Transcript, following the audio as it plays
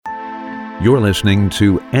You're listening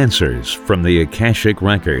to Answers from the Akashic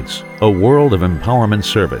Records, a world of empowerment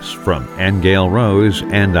service from Angel Rose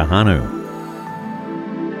and Ahanu.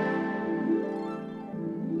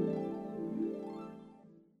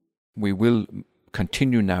 We will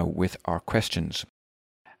continue now with our questions.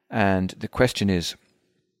 And the question is,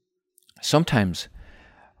 sometimes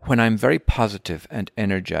when I'm very positive and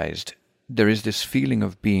energized, there is this feeling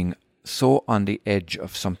of being so on the edge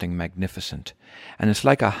of something magnificent. And it's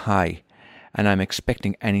like a high, and I'm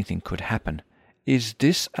expecting anything could happen. Is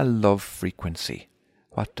this a love frequency?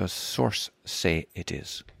 What does Source say it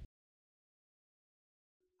is?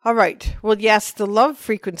 All right. Well, yes, the love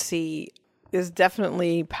frequency is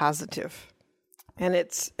definitely positive. And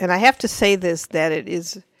I have to say this, that it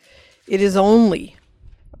is only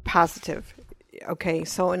positive. Okay,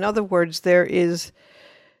 so in other words, there's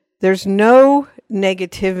no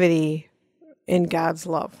negativity in God's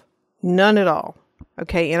love. None at all.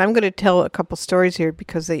 Okay, and I'm going to tell a couple stories here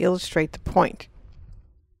because they illustrate the point.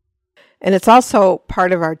 And it's also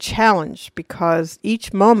part of our challenge because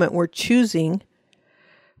each moment we're choosing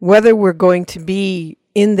whether we're going to be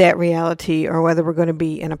in that reality or whether we're going to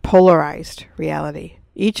be in a polarized reality.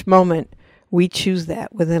 Each moment we choose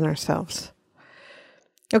that within ourselves.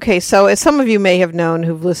 Okay, so as some of you may have known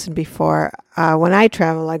who've listened before, when I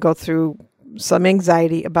travel, I go through some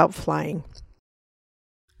anxiety about flying.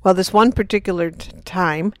 Well, this one particular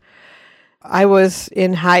time, I was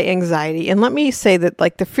in high anxiety. And let me say that,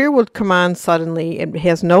 the fear would come on suddenly. It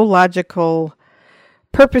has no logical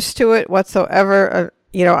purpose to it whatsoever.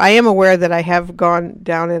 I am aware that I have gone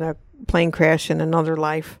down in a plane crash in another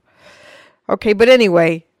life. Okay, but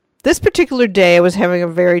anyway, this particular day, I was having a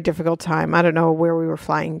very difficult time. I don't know where we were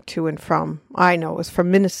flying to and from. I know it was from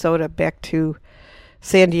Minnesota back to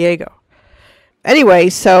San Diego. Anyway,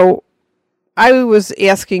 so I was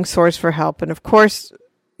asking Source for help. And of course,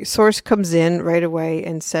 Source comes in right away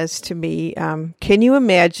and says to me, can you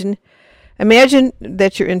imagine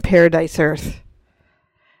that you're in Paradise Earth?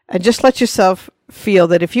 And just let yourself feel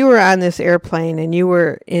that if you were on this airplane and you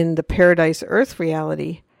were in the Paradise Earth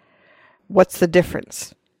reality, what's the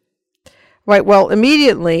difference? Right, well,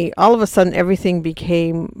 immediately, all of a sudden, everything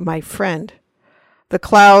became my friend. The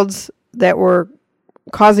clouds that were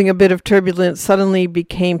causing a bit of turbulence suddenly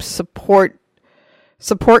became support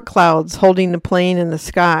clouds holding the plane in the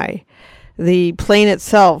sky. The plane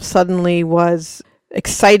itself suddenly was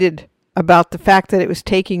excited about the fact that it was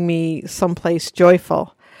taking me someplace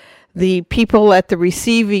joyful. The people at the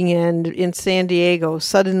receiving end in San Diego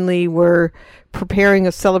suddenly were preparing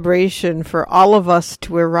a celebration for all of us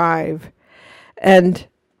to arrive. And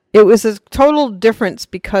it was a total difference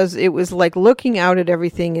because it was like looking out at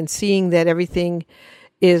everything and seeing that everything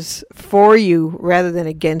is for you rather than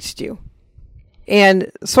against you.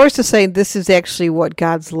 And Source is saying this is actually what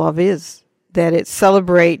God's love is, that it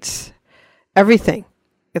celebrates everything.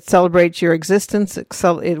 It celebrates your existence.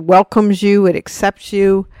 It welcomes you. It accepts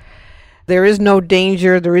you. There is no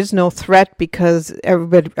danger. There is no threat because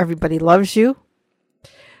everybody loves you.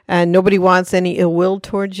 And nobody wants any ill will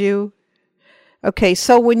towards you. Okay,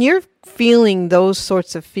 so when you're feeling those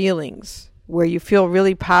sorts of feelings, where you feel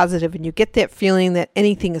really positive and you get that feeling that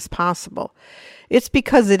anything is possible, it's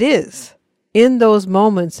because it is. In those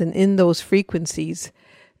moments and in those frequencies,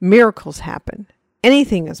 miracles happen.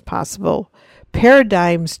 Anything is possible.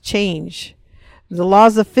 Paradigms change. The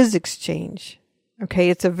laws of physics change. Okay,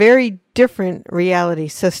 it's a very different reality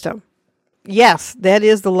system. Yes, that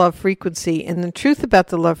is the love frequency. And the truth about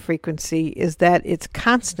the love frequency is that it's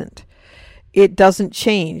constant. It doesn't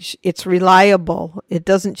change. It's reliable. It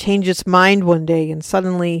doesn't change its mind one day and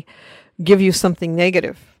suddenly give you something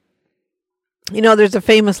negative. There's a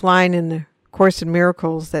famous line in the Course in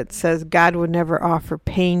Miracles that says, God would never offer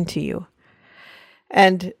pain to you.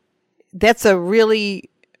 And that's a really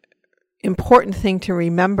important thing to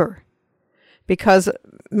remember because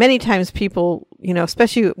many times people,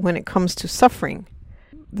 especially when it comes to suffering,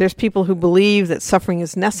 there's people who believe that suffering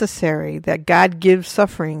is necessary, that God gives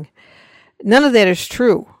suffering. None of that is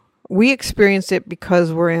true. We experience it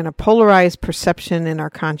because we're in a polarized perception in our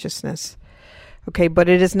consciousness. Okay, but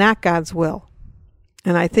it is not God's will.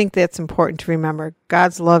 And I think that's important to remember.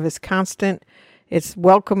 God's love is constant. It's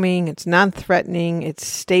welcoming. It's non-threatening. It's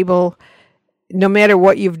stable. No matter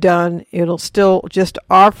what you've done, it'll still just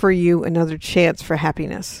offer you another chance for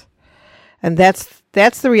happiness. And that's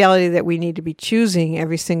the reality that we need to be choosing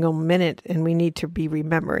every single minute, and we need to be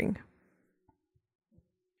remembering.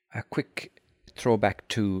 A quick throwback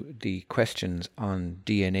to the questions on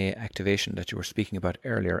DNA activation that you were speaking about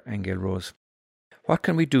earlier, Angel Rose. What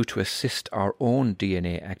can we do to assist our own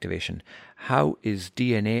DNA activation? How is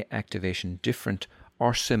DNA activation different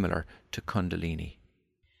or similar to Kundalini?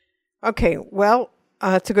 Okay, well,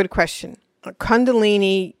 it's a good question.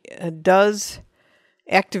 Kundalini does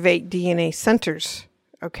activate DNA centers.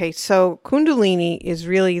 Okay, so Kundalini is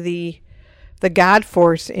really the God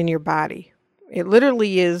force in your body. It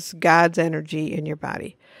literally is God's energy in your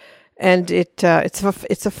body, and it's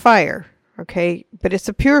a fire. Okay, but it's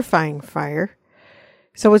a purifying fire.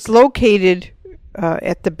 So it's located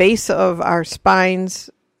at the base of our spines,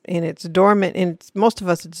 and it's dormant. And most of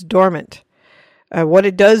us, it's dormant. What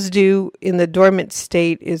it does do in the dormant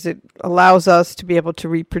state is it allows us to be able to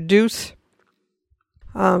reproduce.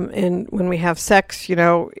 And when we have sex,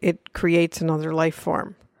 it creates another life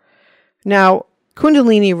form. Now,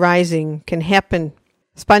 Kundalini rising can happen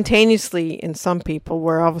spontaneously in some people,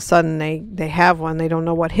 where all of a sudden they have one. They don't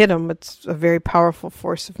know what hit them. It's a very powerful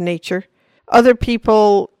force of nature. Other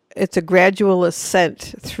people, it's a gradual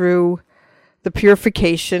ascent through the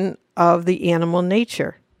purification of the animal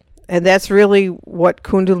nature. And that's really what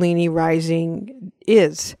Kundalini rising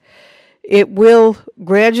is. It will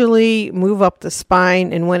gradually move up the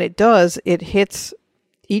spine, and when it does, it hits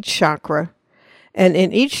each chakra. And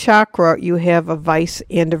in each chakra, you have a vice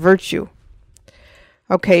and a virtue.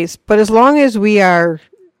 Okay, but as long as we are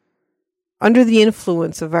under the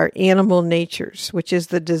influence of our animal natures, which is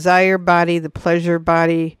the desire body, the pleasure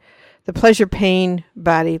pain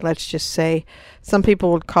body, let's just say. Some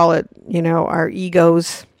people would call it, our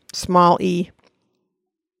egos, small e.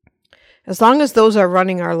 As long as those are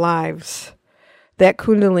running our lives, that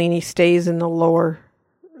Kundalini stays in the lower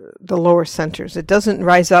centers. It doesn't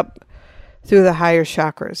rise up through the higher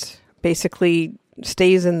chakras. Basically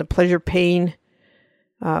stays in the pleasure pain,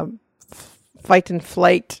 fight and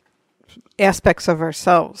flight aspects of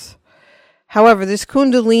ourselves. However, this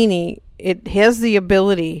Kundalini, it has the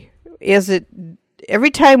ability,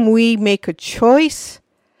 every time we make a choice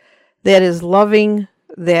that is loving,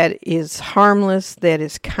 that is harmless, that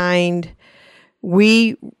is kind,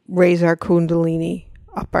 we raise our Kundalini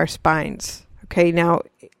up our spines. Okay, now,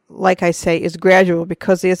 like I say, it's gradual,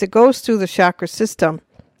 because as it goes through the chakra system,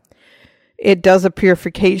 it does a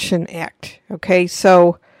purification act. Okay,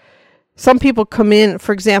 so some people come in,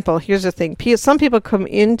 for example, here's the thing. Some people come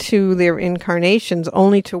into their incarnations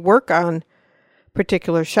only to work on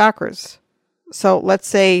particular chakras. So let's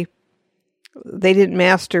say they didn't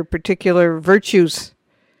master particular virtues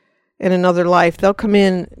in another life. They'll come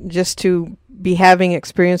in just to be having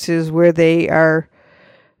experiences where they are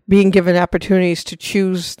being given opportunities to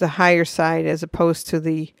choose the higher side as opposed to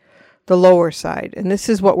the lower side. And this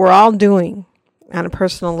is what we're all doing on a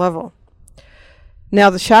personal level. Now,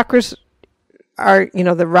 the chakras are,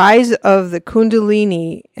 the rise of the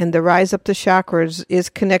Kundalini and the rise up the chakras is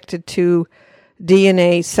connected to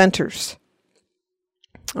DNA centers.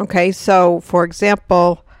 Okay, so for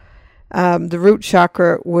example, the root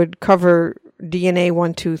chakra would cover DNA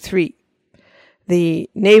 1, 2, 3. The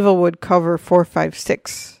navel would cover 4, 5,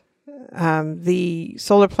 6. The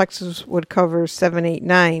solar plexus would cover 7, 8,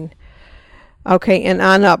 9. Okay, and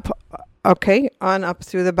on up. Okay, on up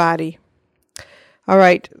through the body. All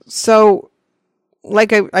right, so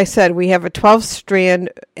like I said, we have a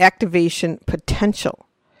 12-strand activation potential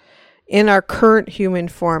in our current human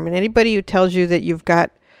form. And anybody who tells you that you've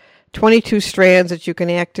got 22 strands that you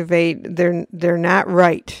can activate, they're not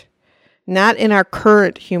right. Not in our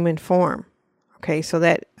current human form. Okay, so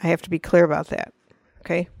that I have to be clear about that.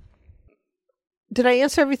 Okay. Did I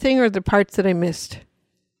answer everything, or the parts that I missed?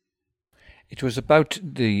 It was about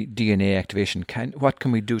the DNA activation. What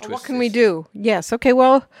can we do to assist? What can we do? Yes. Okay,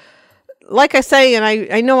 well, like I say, and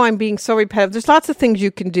I know I'm being so repetitive, there's lots of things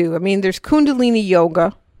you can do. I mean, there's Kundalini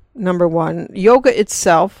yoga, number one. Yoga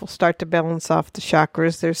itself will start to balance off the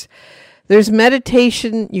chakras. There's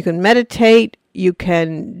meditation. You can meditate. You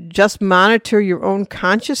can just monitor your own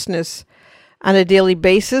consciousness on a daily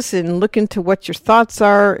basis and look into what your thoughts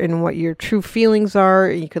are and what your true feelings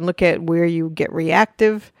are. You can look at where you get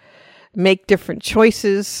reactive, make different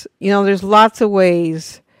choices. There's lots of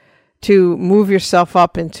ways to move yourself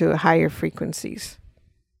up into higher frequencies.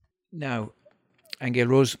 Now, Aingel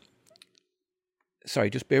Rose,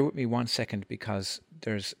 sorry, just bear with me 1 second, because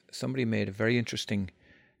there's somebody made a very interesting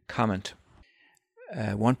comment.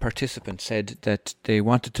 One participant said that they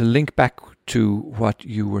wanted to link back to what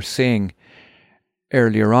you were saying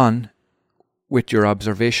earlier on with your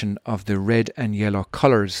observation of the red and yellow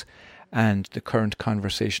colours and the current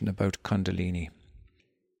conversation about Kundalini.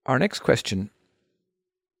 Our next question: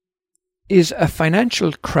 is a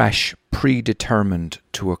financial crash predetermined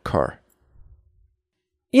to occur?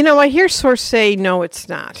 I hear source say, no, it's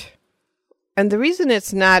not. And the reason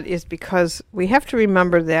it's not is because we have to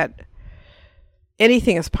remember that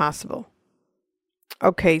anything is possible.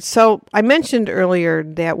 Okay, so I mentioned earlier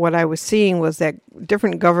that what I was seeing was that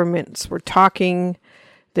different governments were talking.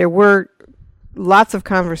 There were lots of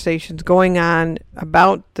conversations going on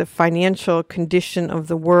about the financial condition of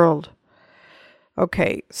the world.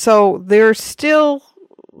 Okay, so there's still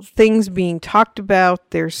things being talked about.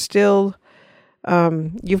 There's still,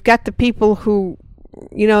 you've got the people who,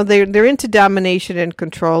 they're into domination and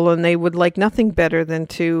control, and they would like nothing better than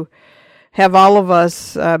to have all of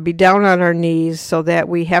us be down on our knees so that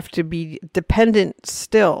we have to be dependent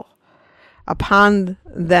still upon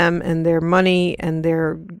them and their money and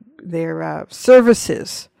their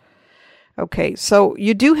services. Okay, so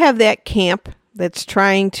you do have that camp that's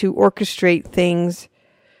trying to orchestrate things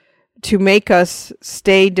to make us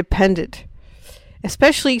stay dependent,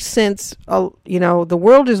 especially since, the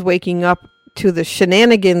world is waking up to the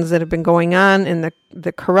shenanigans that have been going on and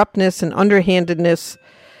the corruptness and underhandedness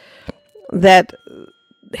that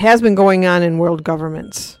has been going on in world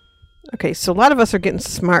governments. Okay, so a lot of us are getting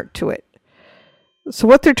smart to it. So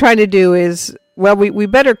what they're trying to do is, we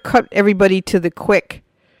better cut everybody to the quick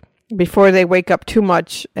before they wake up too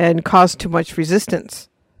much and cause too much resistance.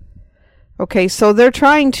 Okay, so they're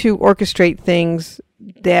trying to orchestrate things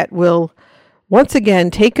that will, once again,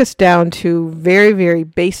 take us down to very, very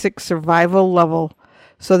basic survival level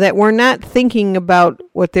so that we're not thinking about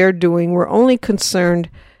what they're doing. We're only concerned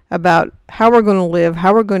about how we're going to live,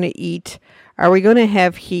 how we're going to eat, are we going to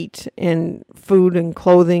have heat and food and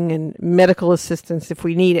clothing and medical assistance if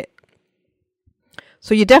we need it.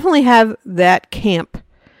 So you definitely have that camp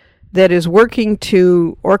that is working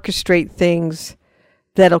to orchestrate things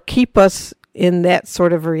that'll keep us in that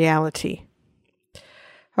sort of reality.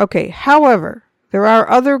 Okay, however, there are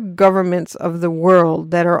other governments of the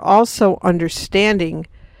world that are also understanding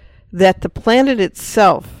that the planet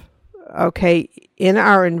itself, in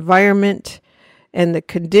our environment and the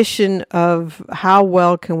condition of how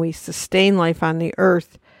well can we sustain life on the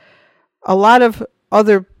earth, a lot of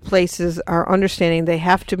other places are understanding they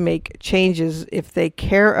have to make changes if they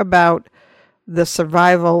care about the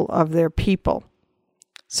survival of their people.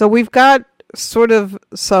 So we've got sort of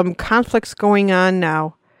some conflicts going on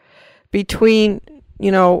now between,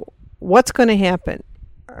 what's going to happen.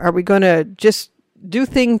 Are we going to just do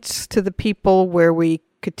things to the people where we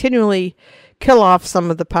continually kill off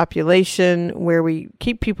some of the population, where we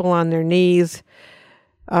keep people on their knees,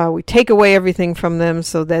 we take away everything from them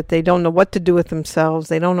so that they don't know what to do with themselves,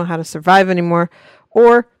 they don't know how to survive anymore?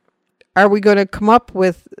 Or are we going to come up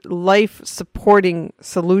with life-supporting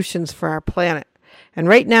solutions for our planet? And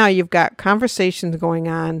right now you've got conversations going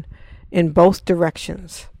on in both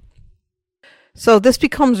directions. So this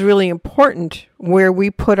becomes really important where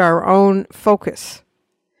we put our own focus.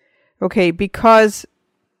 Okay, because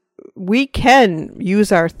we can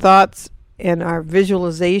use our thoughts and our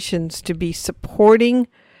visualizations to be supporting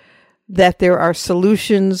that there are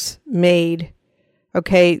solutions made,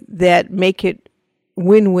 that make it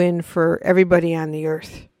win-win for everybody on the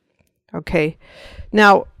earth. Okay,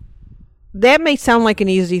 now that may sound like an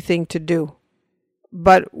easy thing to do,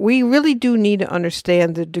 but we really do need to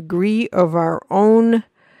understand the degree of our own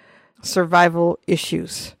survival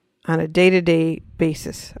issues on a day-to-day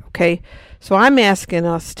basis, okay? So I'm asking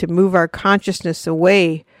us to move our consciousness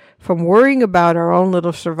away from worrying about our own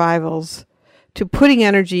little survivals to putting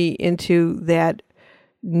energy into that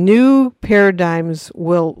new paradigms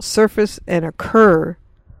will surface and occur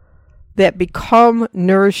that become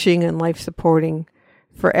nourishing and life-supporting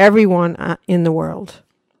for everyone in the world.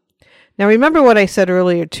 Now remember what I said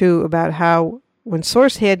earlier too about how when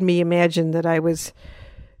Source had me imagine that I was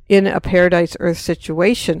in a Paradise Earth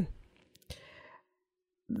situation,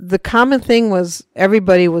 the common thing was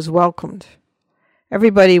everybody was welcomed.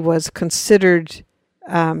 Everybody was considered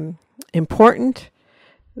important,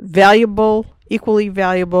 valuable, equally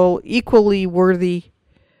worthy,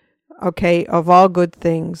 of all good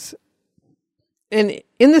things. And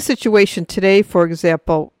in the situation today, for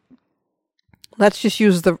example, let's just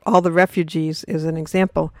use all the refugees as an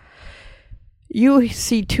example. You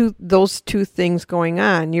see those two things going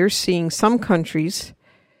on. You're seeing some countries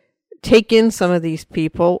take in some of these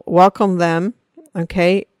people, welcome them,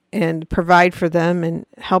 and provide for them and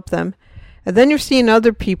help them. And then you're seeing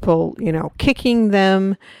other people, kicking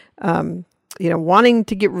them, wanting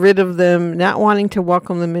to get rid of them, not wanting to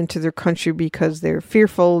welcome them into their country because they're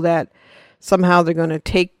fearful that somehow they're going to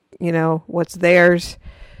take, what's theirs.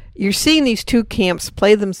 You're seeing these two camps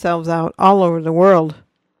play themselves out all over the world.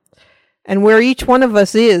 And where each one of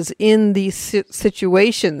us is in these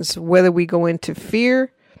situations, whether we go into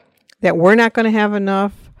fear that we're not going to have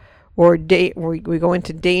enough, or we go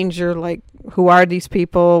into danger, like, who are these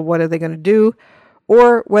people? What are they going to do?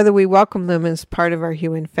 or whether we welcome them as part of our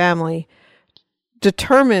human family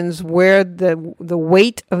determines where the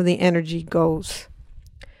weight of the energy goes.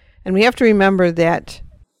 And we have to remember that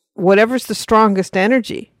whatever's the strongest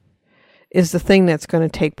energy is the thing that's going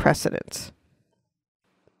to take precedence.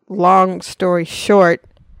 Long story short,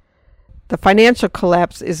 the financial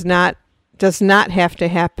collapse does not have to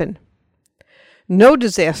happen. No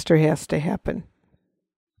disaster has to happen.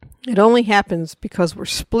 It only happens because we're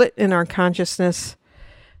split in our consciousness,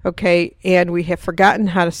 okay, and we have forgotten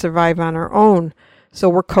how to survive on our own, so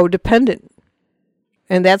we're codependent.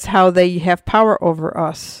 And that's how they have power over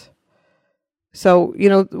us. So,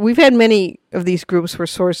 we've had many of these groups where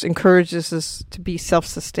Source encourages us to be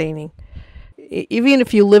self-sustaining. Even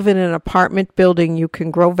if you live in an apartment building, you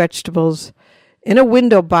can grow vegetables in a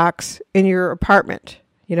window box in your apartment.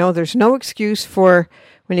 There's no excuse for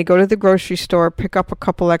when you go to the grocery store, pick up a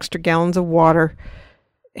couple extra gallons of water,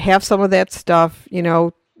 have some of that stuff,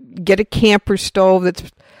 get a camper stove that's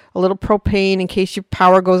a little propane in case your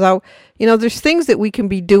power goes out. There's things that we can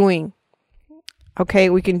be doing. Okay,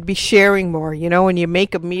 we can be sharing more. When you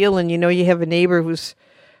make a meal and you have a neighbor who's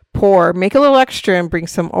poor, make a little extra and bring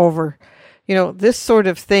some over. This sort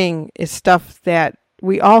of thing is stuff that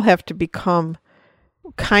we all have to become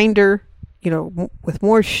kinder, with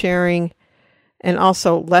more sharing and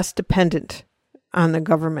also less dependent on the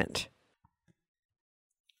government.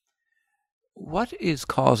 What is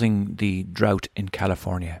causing the drought in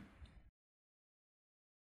California?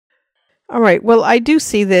 All right. Well, I do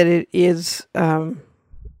see that it is a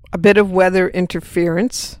bit of weather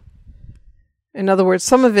interference. In other words,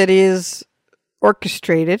 some of it is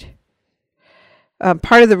orchestrated.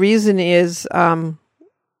 Part of the reason is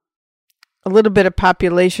a little bit of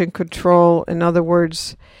population control. In other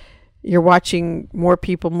words, you're watching more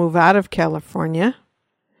people move out of California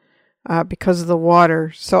because of the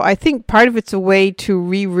water. So I think part of it's a way to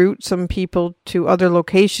reroute some people to other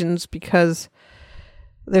locations because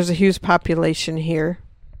there's a huge population here.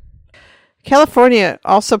 California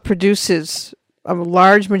also produces a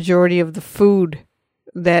large majority of the food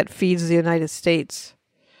that feeds the United States.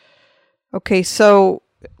 Okay, so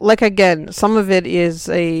again, some of it is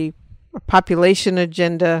a population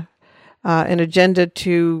agenda, an agenda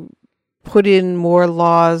to put in more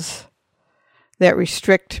laws that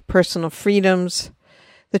restrict personal freedoms.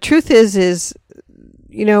 The truth is,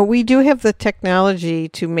 we do have the technology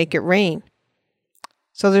to make it rain.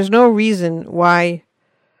 So there's no reason why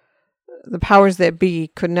the powers that be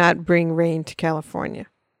could not bring rain to California.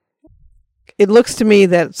 It looks to me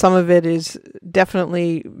that some of it is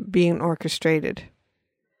definitely being orchestrated.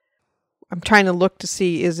 I'm trying to look to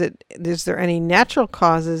see, is there any natural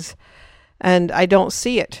causes? And I don't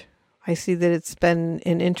see it. I see that it's been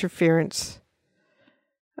an interference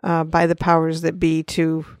by the powers that be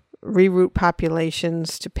to reroute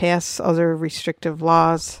populations, to pass other restrictive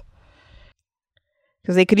laws,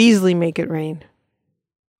 because they could easily make it rain.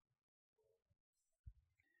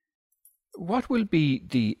 What will be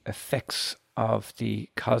the effects of the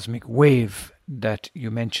cosmic wave that you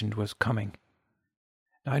mentioned was coming?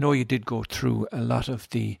 Now, I know you did go through a lot of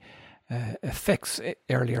the effects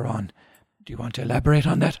earlier on. Do you want to elaborate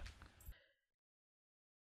on that?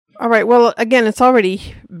 All right. Well, again, it's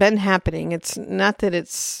already been happening. It's not that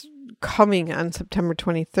it's coming on September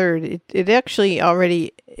 23rd. It actually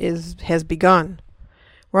already has begun.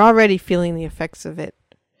 We're already feeling the effects of it.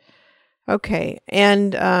 Okay.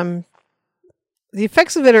 And the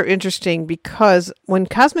effects of it are interesting because when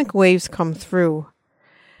cosmic waves come through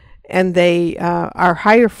and they are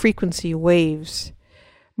higher frequency waves,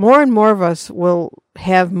 more and more of us will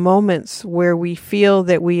have moments where we feel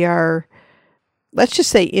that we are, let's just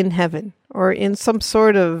say, in heaven or in some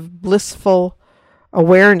sort of blissful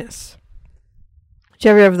awareness. Do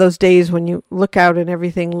you ever have those days when you look out and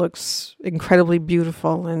everything looks incredibly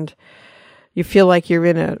beautiful and you feel like you're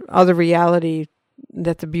in another reality,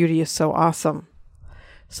 that the beauty is so awesome?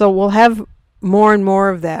 So we'll have more and more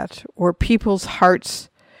of that, where people's hearts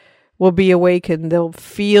will be awakened. They'll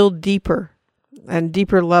feel deeper and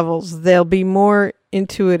deeper levels. They'll be more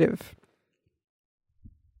intuitive.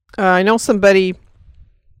 I know somebody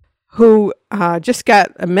who just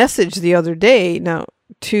got a message the other day now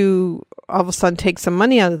to all of a sudden take some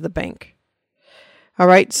money out of the bank. All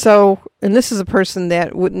right, so, and this is a person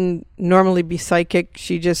that wouldn't normally be psychic.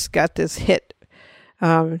 She just got this hit.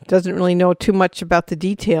 Doesn't really know too much about the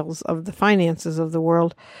details of the finances of the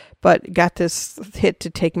world, but got this hit to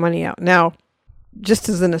take money out. Now, just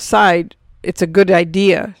as an aside, it's a good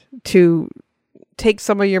idea to take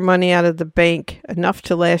some of your money out of the bank, enough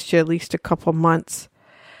to last you at least a couple months.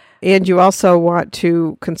 And you also want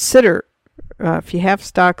to consider, if you have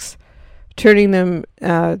stocks, turning them,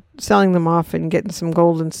 selling them off and getting some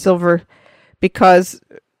gold and silver, because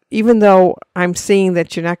even though I'm seeing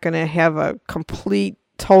that you're not going to have a complete,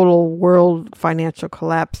 total world financial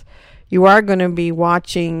collapse, you are going to be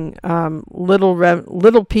watching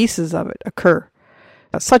little pieces of it occur,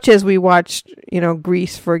 such as we watched,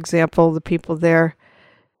 Greece, for example. The people there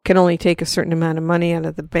can only take a certain amount of money out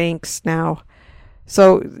of the banks now.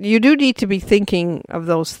 So you do need to be thinking of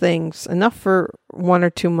those things, enough for 1 or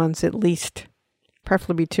 2 months at least,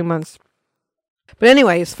 preferably 2 months. But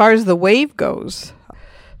anyway, as far as the wave goes,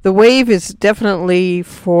 the wave is definitely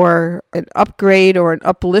for an upgrade or an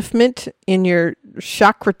upliftment in your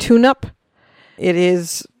chakra tune-up. It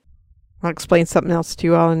is, I'll explain something else to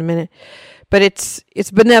you all in a minute, but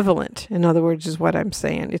it's benevolent, in other words, is what I'm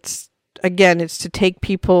saying. It's to take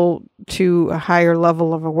people to a higher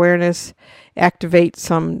level of awareness, activate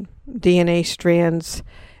some DNA strands,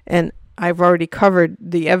 and I've already covered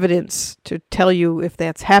the evidence to tell you if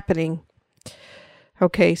that's happening.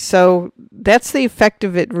 Okay, so that's the effect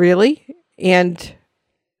of it, really. And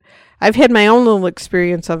I've had my own little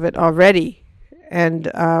experience of it already.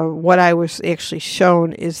 And what I was actually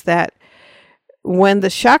shown is that when the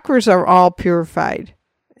chakras are all purified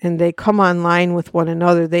and they come online with one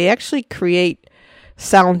another, they actually create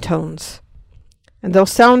sound tones. And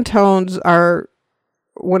those sound tones are,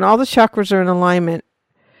 when all the chakras are in alignment,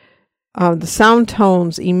 the sound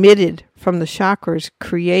tones emitted from the chakras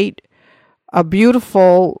create a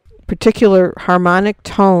beautiful, particular harmonic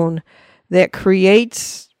tone that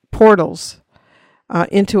creates portals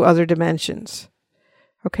into other dimensions.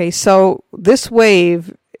 Okay, so this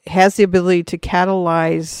wave has the ability to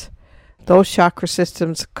catalyze those chakra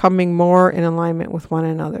systems coming more in alignment with one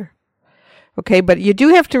another. Okay, but you do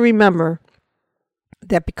have to remember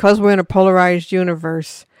that because we're in a polarized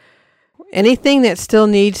universe, anything that still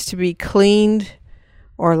needs to be cleaned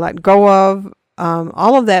or let go of,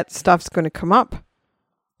 all of that stuff's going to come up.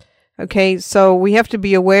 Okay, so we have to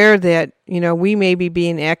be aware that, we may be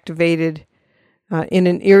being activated in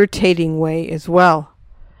an irritating way as well.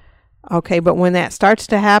 Okay, but when that starts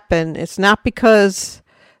to happen, it's not because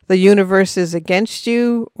the universe is against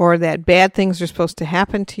you or that bad things are supposed to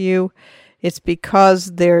happen to you. It's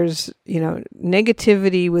because there's,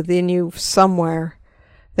 negativity within you somewhere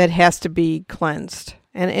that has to be cleansed.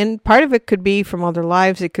 And part of it could be from other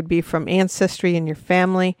lives. It could be from ancestry in your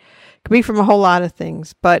family. It could be from a whole lot of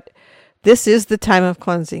things. But this is the time of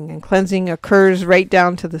cleansing, and cleansing occurs right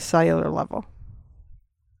down to the cellular level.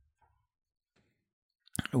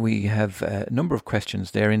 We have a number of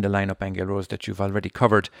questions there in the lineup, Aingel Rose, that you've already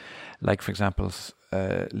covered, like, for example,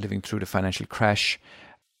 living through the financial crash,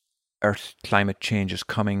 Earth climate change is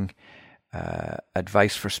coming,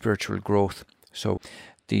 advice for spiritual growth. So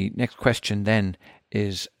the next question then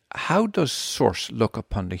is, how does Source look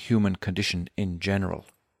upon the human condition in general?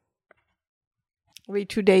 Wait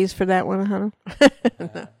 2 days for that one,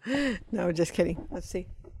 Hannah? No, just kidding. Let's see.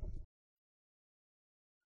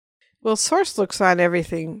 Well, Source looks on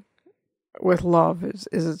everything with love, is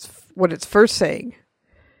it's what it's first saying.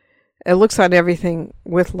 It looks on everything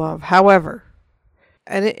with love. However,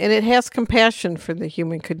 and it has compassion for the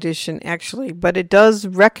human condition, actually, but it does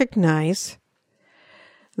recognize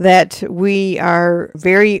that we are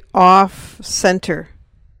very off-center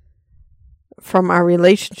from our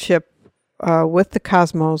relationship with the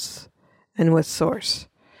cosmos and with Source.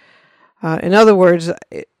 In other words,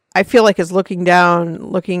 I feel like it's looking down,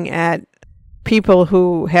 looking at people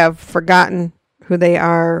who have forgotten who they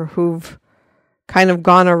are, who've kind of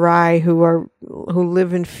gone awry, who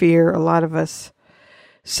live in fear, a lot of us.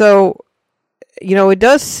 So, it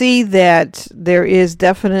does see that there is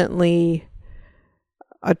definitely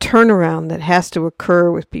a turnaround that has to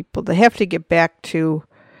occur with people. They have to get back to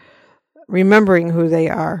remembering who they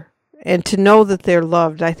are and to know that they're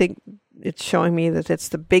loved. I think it's showing me that it's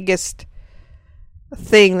the biggest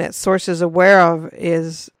thing that Source is aware of,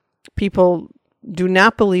 is people do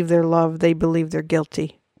not believe they're loved, they believe they're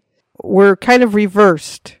guilty. We're kind of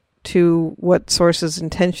reversed to what Source's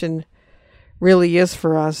intention really is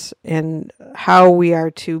for us and how we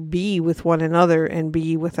are to be with one another and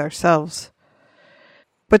be with ourselves.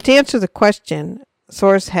 But to answer the question,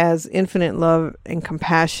 Source has infinite love and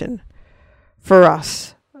compassion for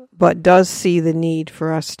us, but does see the need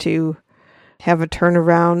for us to have a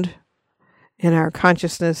turnaround in our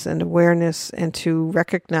consciousness and awareness, and to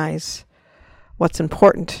recognize what's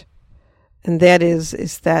important. And that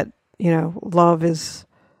is that, love is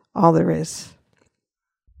all there is.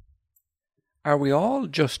 Are we all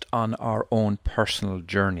just on our own personal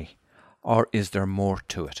journey, or is there more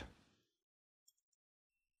to it?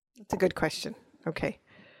 That's a good question. Okay,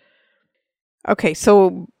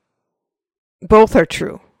 so both are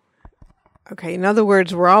true. Okay, in other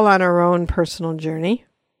words, we're all on our own personal journey.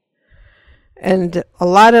 And a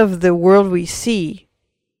lot of the world we see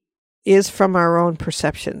is from our own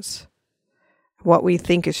perceptions. What we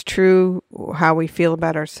think is true, how we feel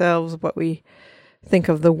about ourselves, what we think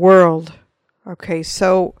of the world. Okay,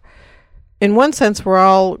 so in one sense, we're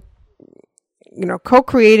all,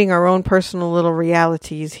 co-creating our own personal little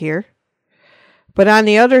realities here. But on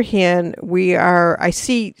the other hand, I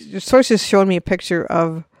see, the sources showing me a picture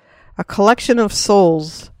of a collection of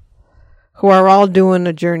souls who are all doing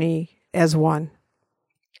a journey as one.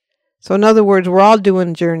 So in other words, we're all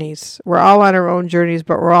doing journeys. We're all on our own journeys,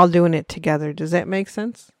 but we're all doing it together. Does that make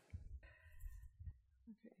sense?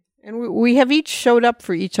 And we have each showed up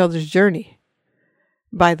for each other's journey,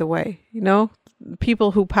 by the way. The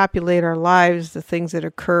people who populate our lives, the things that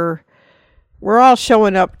occur, we're all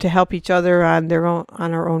showing up to help each other on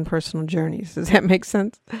our own personal journeys. Does that make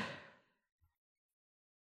sense?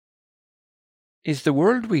 Is the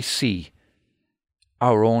world we see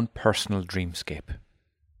our own personal dreamscape?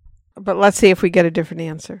 But let's see if we get a different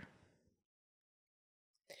answer.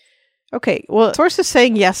 Okay, well, sources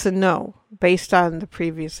saying yes and no based on the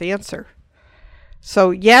previous answer.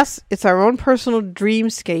 So yes, it's our own personal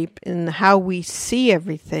dreamscape in how we see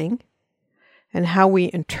everything and how we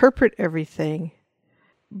interpret everything.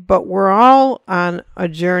 But we're all on a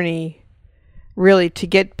journey really to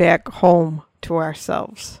get back home to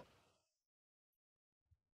ourselves.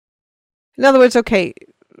 In other words, okay,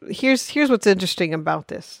 here's what's interesting about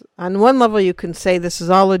this. On one level, you can say this is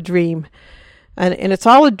all a dream. And it's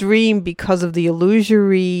all a dream because of the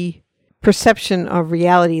illusory perception of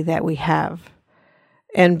reality that we have.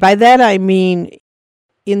 And by that I mean,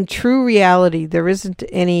 in true reality, there's no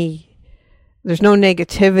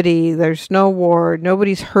negativity, there's no war,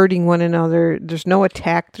 nobody's hurting one another, there's no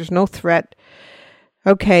attack, there's no threat.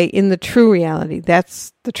 Okay, in the true reality,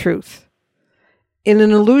 that's the truth. In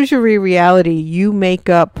an illusory reality, you make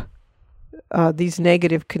up these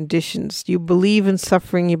negative conditions. You believe in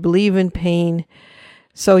suffering, you believe in pain,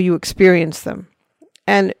 so you experience them.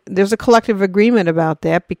 And there's a collective agreement about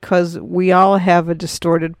that because we all have a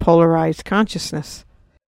distorted, polarized consciousness.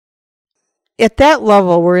 At that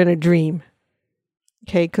level, we're in a dream,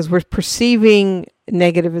 okay, because we're perceiving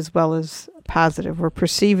negative as well as positive. We're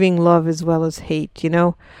perceiving love as well as hate,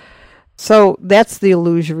 So that's the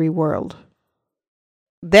illusory world.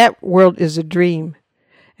 That world is a dream.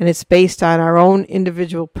 And it's based on our own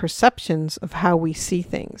individual perceptions of how we see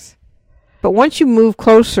things. But once you move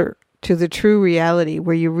closer to the true reality,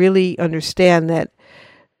 where you really understand that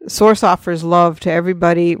Source offers love to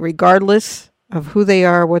everybody, regardless of who they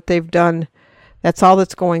are, what they've done, that's all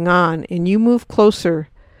that's going on. And you move closer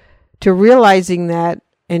to realizing that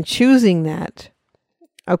and choosing that,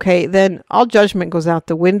 okay, then all judgment goes out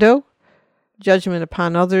the window. Judgment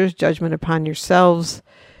upon others, judgment upon yourselves.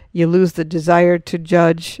 You lose the desire to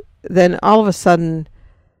judge, then all of a sudden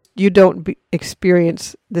you don't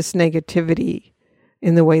experience this negativity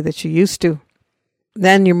in the way that you used to.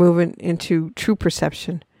 Then you're moving into true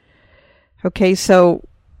perception. Okay, so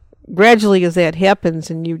gradually as that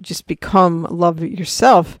happens and you just become love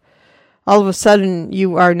yourself, all of a sudden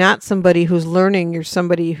you are not somebody who's learning, you're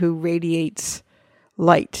somebody who radiates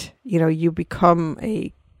light. You become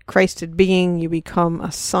a Christed being, you become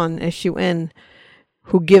a sun, S-U-N,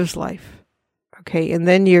 who gives life. Okay, and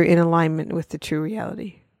then you're in alignment with the true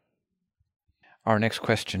reality. Our next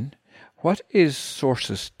question, what is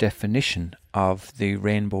Source's definition of the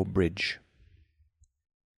Rainbow Bridge?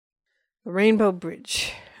 The Rainbow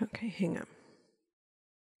Bridge. Okay, hang on.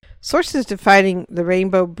 Source is defining the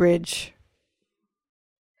Rainbow Bridge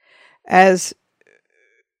as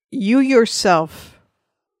you yourself,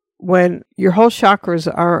 when your whole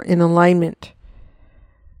chakras are in alignment,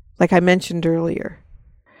 like I mentioned earlier,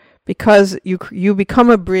 because you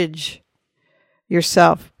become a bridge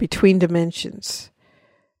yourself between dimensions.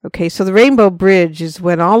 Okay, so the Rainbow Bridge is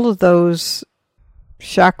when all of those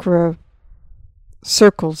chakra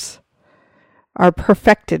circles are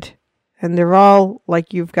perfected, and they're all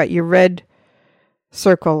like you've got your red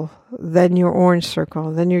circle, then your orange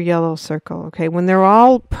circle, then your yellow circle. Okay, when they're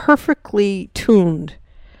all perfectly tuned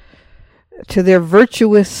to their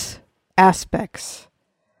virtuous aspects,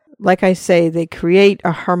 like I say, they create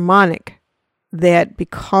a harmonic that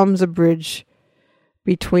becomes a bridge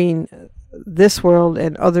between this world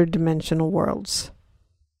and other dimensional worlds.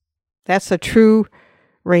 That's a true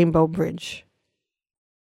rainbow bridge.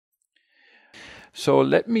 So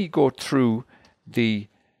let me go through the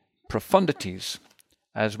profundities,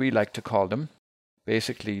 as we like to call them,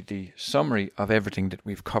 basically the summary of everything that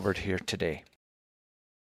we've covered here today.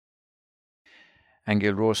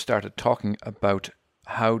 Angel Rose started talking about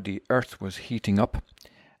how the earth was heating up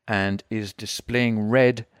and is displaying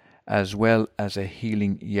red as well as a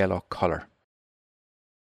healing yellow colour.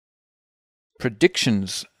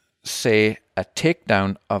 Predictions say a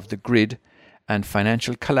takedown of the grid and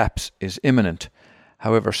financial collapse is imminent.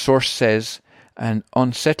 However, source says an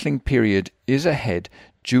unsettling period is ahead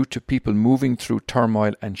due to people moving through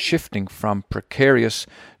turmoil and shifting from precarious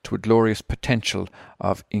to a glorious potential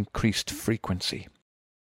of increased frequency.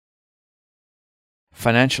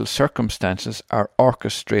 Financial circumstances are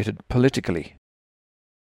orchestrated politically.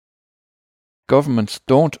 Governments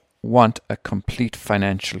don't want a complete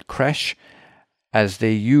financial crash, as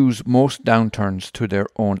they use most downturns to their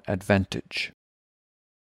own advantage.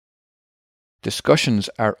 Discussions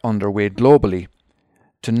are underway globally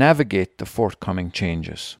to navigate the forthcoming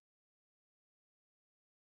changes.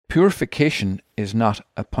 Purification is not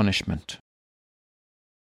a punishment.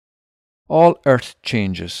 All earth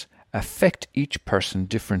changes affect each person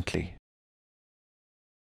differently.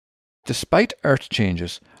 Despite earth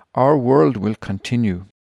changes, our world will continue.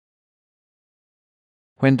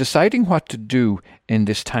 When deciding what to do in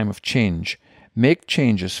this time of change, make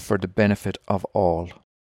changes for the benefit of all.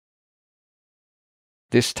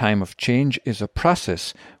 This time of change is a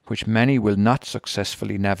process which many will not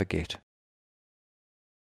successfully navigate.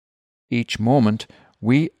 Each moment,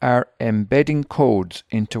 we are embedding codes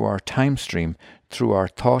into our time stream through our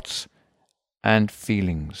thoughts and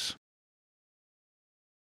feelings.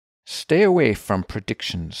 Stay away from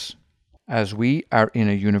predictions, as we are in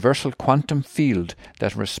a universal quantum field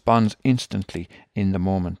that responds instantly in the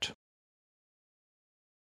moment.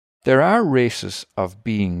 There are races of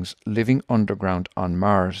beings living underground on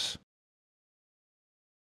Mars.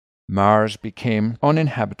 Mars became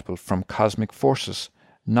uninhabitable from cosmic forces,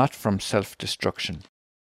 not from self-destruction.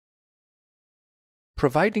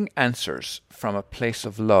 Providing answers from a place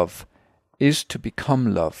of love is to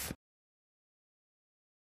become love.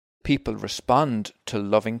 People respond to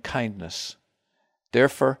loving kindness.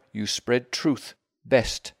 Therefore, you spread truth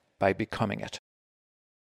best by becoming it.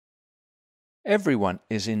 Everyone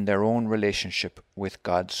is in their own relationship with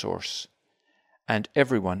God's source, and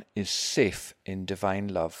everyone is safe in divine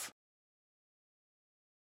love.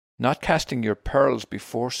 Not casting your pearls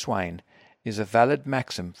before swine is a valid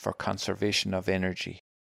maxim for conservation of energy.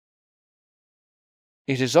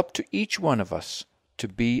 It is up to each one of us to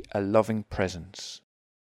be a loving presence.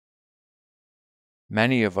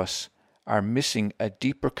 Many of us are missing a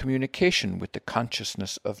deeper communication with the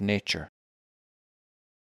consciousness of nature.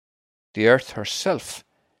 The earth herself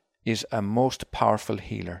is a most powerful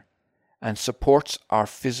healer and supports our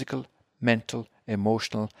physical, mental,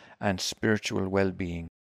 emotional, and spiritual well-being.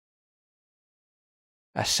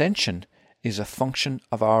 Ascension is a function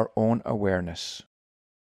of our own awareness.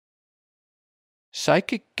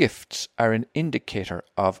 Psychic gifts are an indicator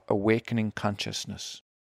of awakening consciousness.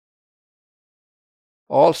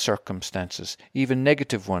 All circumstances, even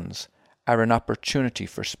negative ones, are an opportunity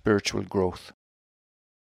for spiritual growth.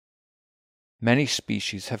 Many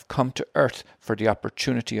species have come to Earth for the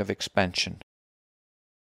opportunity of expansion.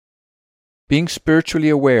 Being spiritually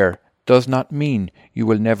aware does not mean you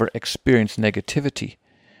will never experience negativity.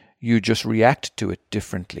 You just react to it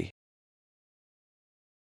differently.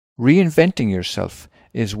 Reinventing yourself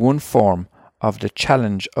is one form of the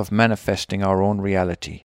challenge of manifesting our own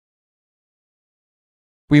reality.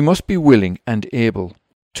 We must be willing and able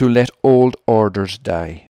to let old orders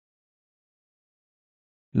die.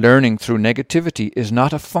 Learning through negativity is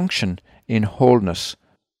not a function in wholeness,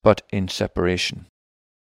 but in separation.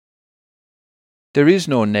 There is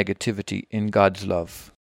no negativity in God's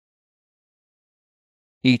love.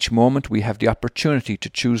 Each moment we have the opportunity to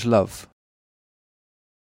choose love.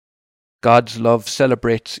 God's love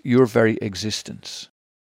celebrates your very existence.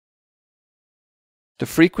 The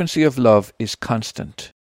frequency of love is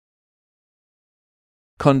constant.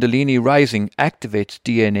 Kundalini rising activates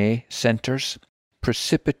DNA centers,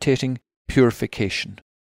 precipitating purification.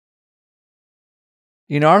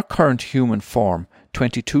 In our current human form,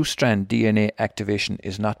 22-strand DNA activation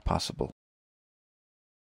is not possible.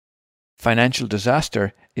 Financial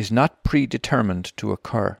disaster is not predetermined to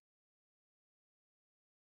occur.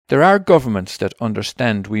 There are governments that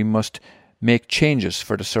understand we must make changes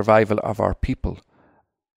for the survival of our people.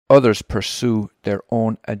 Others pursue their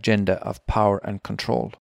own agenda of power and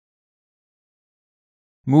control.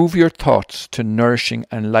 Move your thoughts to nourishing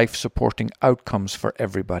and life-supporting outcomes for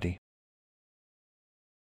everybody.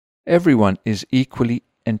 Everyone is equally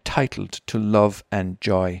entitled to love and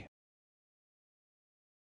joy.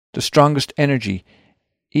 The strongest energy,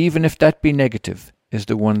 even if that be negative, is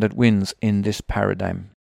the one that wins in this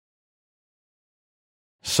paradigm.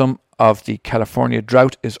 Some of the California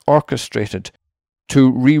drought is orchestrated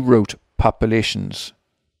to reroute populations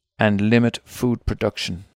and limit food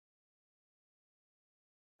production.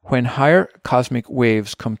 When higher cosmic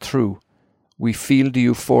waves come through, we feel the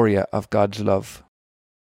euphoria of God's love.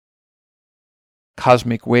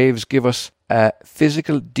 Cosmic waves give us a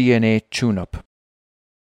physical DNA tune-up.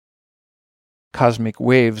 Cosmic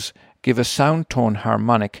waves give a sound tone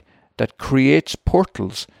harmonic that creates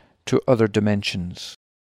portals to other dimensions.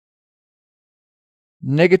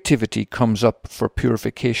 Negativity comes up for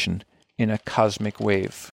purification in a cosmic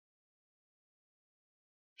wave.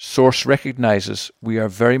 Source recognizes we are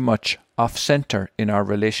very much off-center in our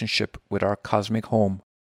relationship with our cosmic home.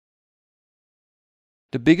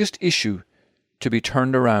 The biggest issue to be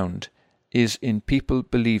turned around is in people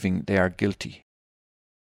believing they are guilty.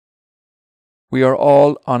 We are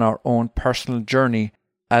all on our own personal journey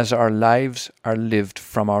as our lives are lived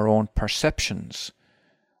from our own perceptions.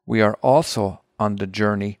 We are also on the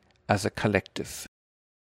journey as a collective.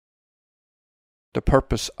 The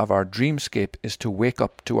purpose of our dreamscape is to wake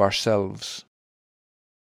up to ourselves.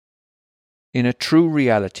 In a true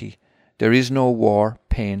reality, there is no war,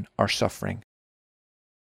 pain, or suffering.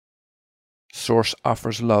 Source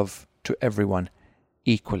offers love to everyone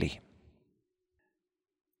equally.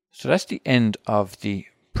 So that's the end of the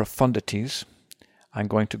profundities. I'm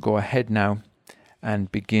going to go ahead now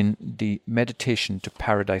and begin the meditation to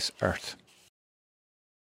Paradise Earth.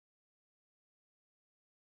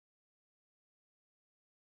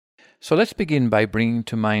 So let's begin by bringing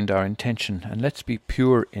to mind our intention, and let's be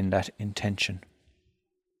pure in that intention.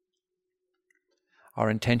 Our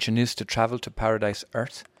intention is to travel to Paradise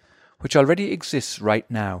Earth, which already exists right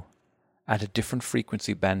now at a different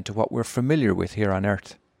frequency band to what we're familiar with here on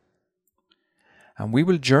Earth. And we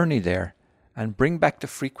will journey there and bring back the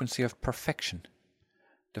frequency of perfection,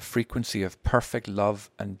 the frequency of perfect love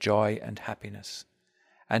and joy and happiness,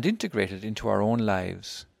 and integrate it into our own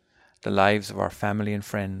lives, the lives of our family and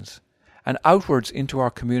friends, and outwards into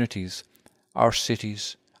our communities, our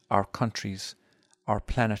cities, our countries, our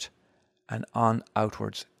planet, and on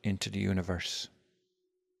outwards into the universe.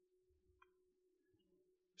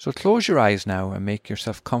 So close your eyes now and make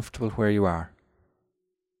yourself comfortable where you are.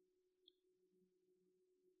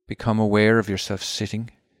 Become aware of yourself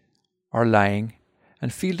sitting or lying,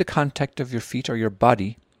 and feel the contact of your feet or your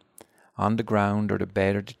body on the ground or the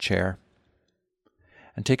bed or the chair.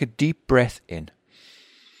 And take a deep breath in.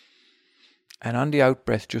 And on the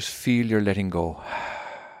out-breath, just feel you're letting go.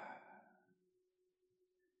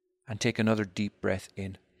 And take another deep breath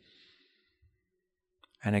in.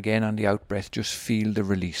 And again on the out-breath, just feel the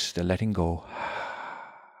release, the letting go.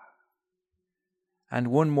 And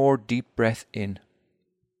one more deep breath in.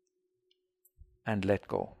 And let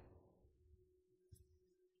go.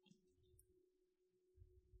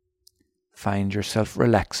 Find yourself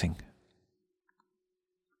relaxing.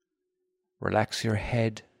 Relax your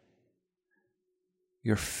head,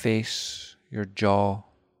 your face, your jaw,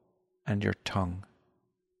 and your tongue.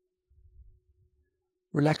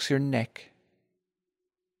 Relax your neck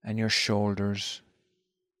and your shoulders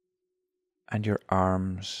and your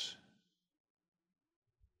arms.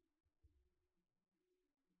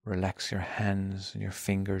 Relax your hands and your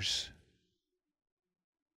fingers.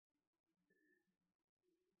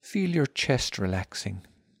 Feel your chest relaxing.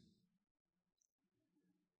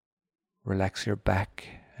 Relax your back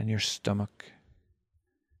and your stomach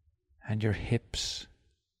and your hips,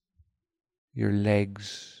 your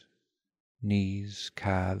legs, knees,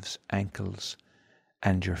 calves, ankles,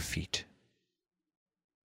 and your feet.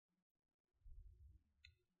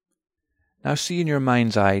 Now see in your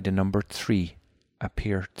mind's eye the number 3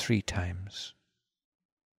 appear 3 times.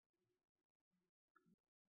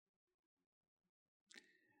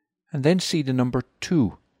 And then see the number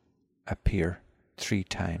 2 appear 3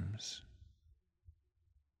 times.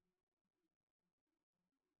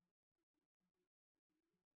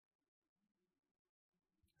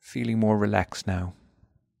 Feeling more relaxed now.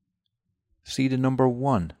 See the number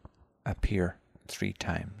 1 appear 3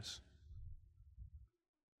 times.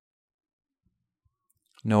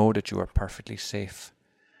 Know that you are perfectly safe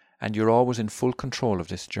and you're always in full control of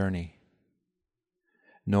this journey.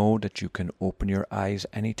 Know that you can open your eyes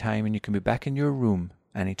anytime and you can be back in your room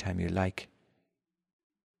anytime you like.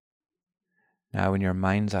 Now in your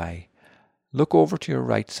mind's eye, look over to your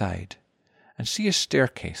right side and see a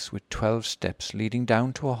staircase with 12 steps leading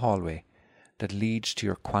down to a hallway that leads to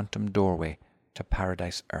your quantum doorway to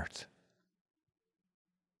Paradise Earth.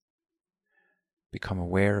 Become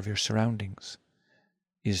aware of your surroundings.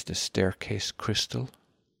 Is the staircase crystal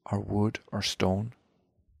or wood or stone?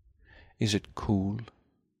 Is it cool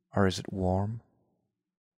or is it warm?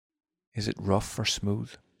 Is it rough or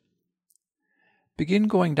smooth? Begin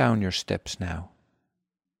going down your steps now.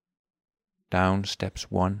 Down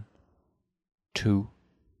steps 1, 2,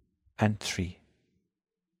 and 3.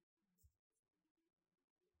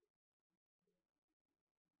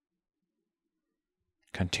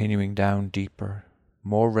 Continuing down deeper,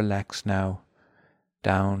 more relaxed now.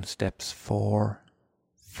 Down steps 4,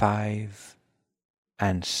 5,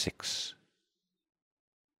 and 6.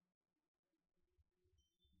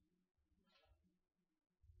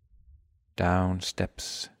 Down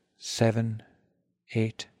steps 7,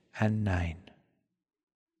 8, and 9.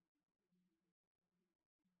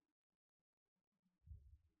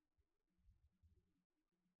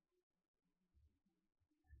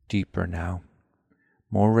 Deeper now,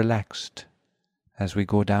 more relaxed as we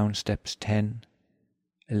go down steps 10,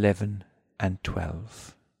 11, and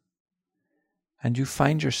 12. And you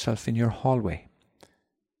find yourself in your hallway.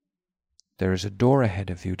 There is a door ahead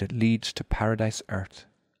of you that leads to Paradise Earth.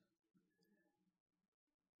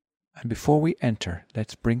 And before we enter,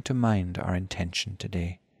 let's bring to mind our intention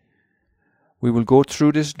today. We will go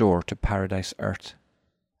through this door to Paradise Earth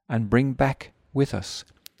and bring back with us,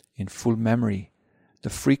 in full memory, the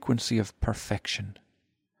frequency of perfection,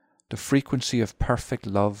 the frequency of perfect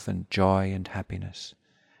love and joy and happiness,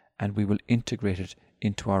 and we will integrate it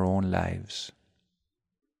into our own lives.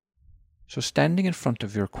 So standing in front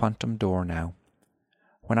of your quantum door now,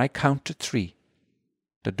 when I count to 3,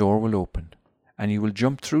 the door will open, and you will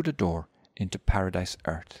jump through the door into Paradise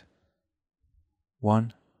Earth.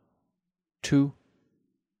 1, 2,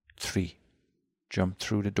 3. Jump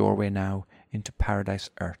through the doorway now into Paradise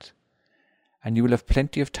Earth. And you will have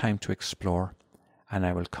plenty of time to explore, and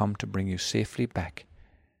I will come to bring you safely back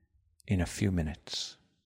in a few minutes.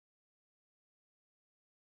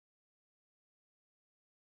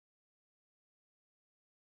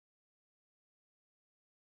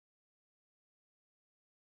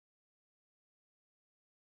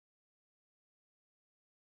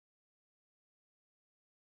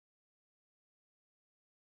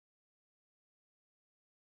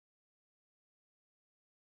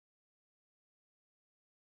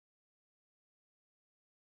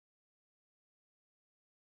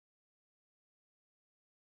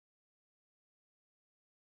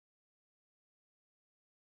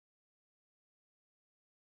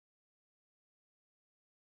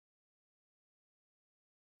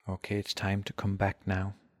 Okay, it's time to come back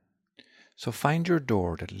now. So find your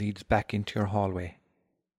door that leads back into your hallway.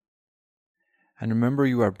 And remember,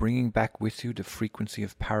 you are bringing back with you the frequency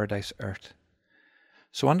of Paradise Earth.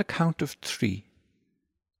 So on the count of 3,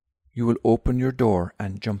 you will open your door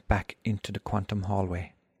and jump back into the quantum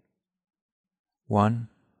hallway. 1,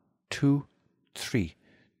 2, 3.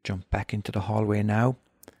 Jump back into the hallway now.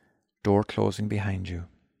 Door closing behind you.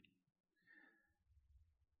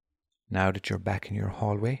 Now that you're back in your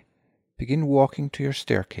hallway, begin walking to your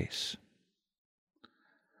staircase.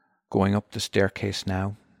 Going up the staircase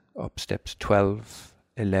now, up steps 12,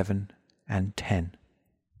 11, and 10.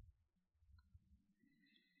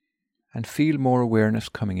 And feel more awareness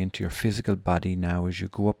coming into your physical body now as you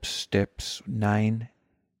go up steps 9,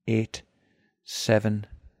 8, 7,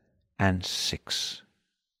 and 6.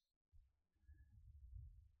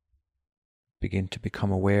 Begin to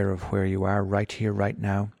become aware of where you are right here, right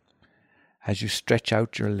now. As you stretch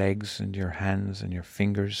out your legs and your hands and your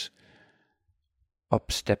fingers,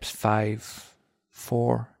 up steps 5,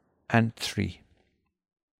 4, and 3.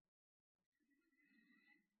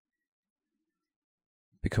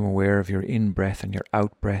 Become aware of your in-breath and your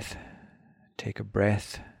out-breath. Take a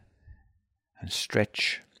breath and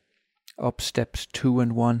stretch up steps 2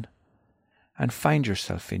 and 1 and find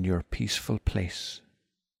yourself in your peaceful place.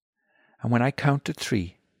 And when I count to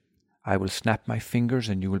 3, I will snap my fingers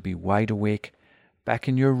and you will be wide awake, back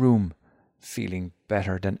in your room, feeling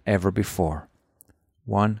better than ever before.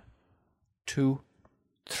 1, 2,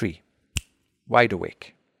 3. Wide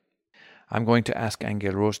awake. I'm going to ask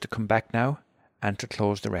Angel Rose to come back now and to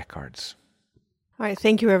close the records. All right,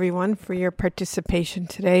 thank you everyone for your participation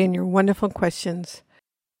today and your wonderful questions.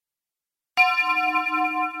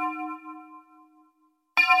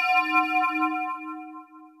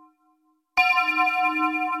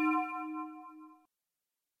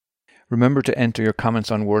 Remember to enter your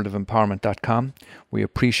comments on worldofempowerment.com. We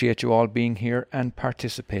appreciate you all being here and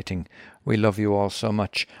participating. We love you all so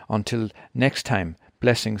much. Until next time,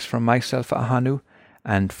 blessings from myself, Ahanu,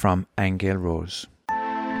 and from Angel Rose.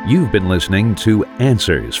 You've been listening to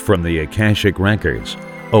Answers from the Akashic Records,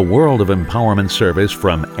 a World of Empowerment service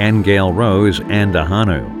from Angel Rose and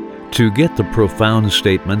Ahanu. To get the profound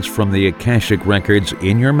statements from the Akashic Records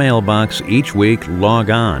in your mailbox each week, log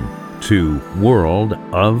on to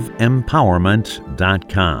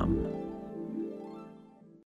worldofempowerment.com.